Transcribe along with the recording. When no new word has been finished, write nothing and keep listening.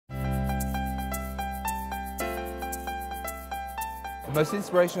The most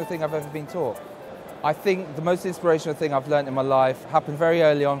inspirational thing I've ever been taught. I think the most inspirational thing I've learned in my life happened very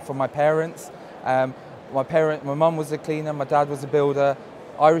early on from my parents. My mum was a cleaner, my dad was a builder.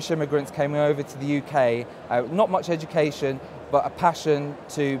 Irish immigrants came over to the UK, not much education, but a passion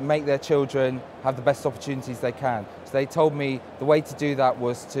to make their children have the best opportunities they can. So they told me the way to do that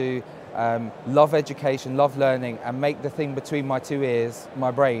was to love education, love learning, and make the thing between my two ears,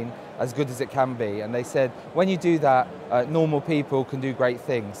 my brain, as good as it can be. And they said, when you do that, normal people can do great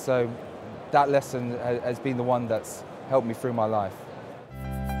things. So that lesson has been the one that's helped me through my life.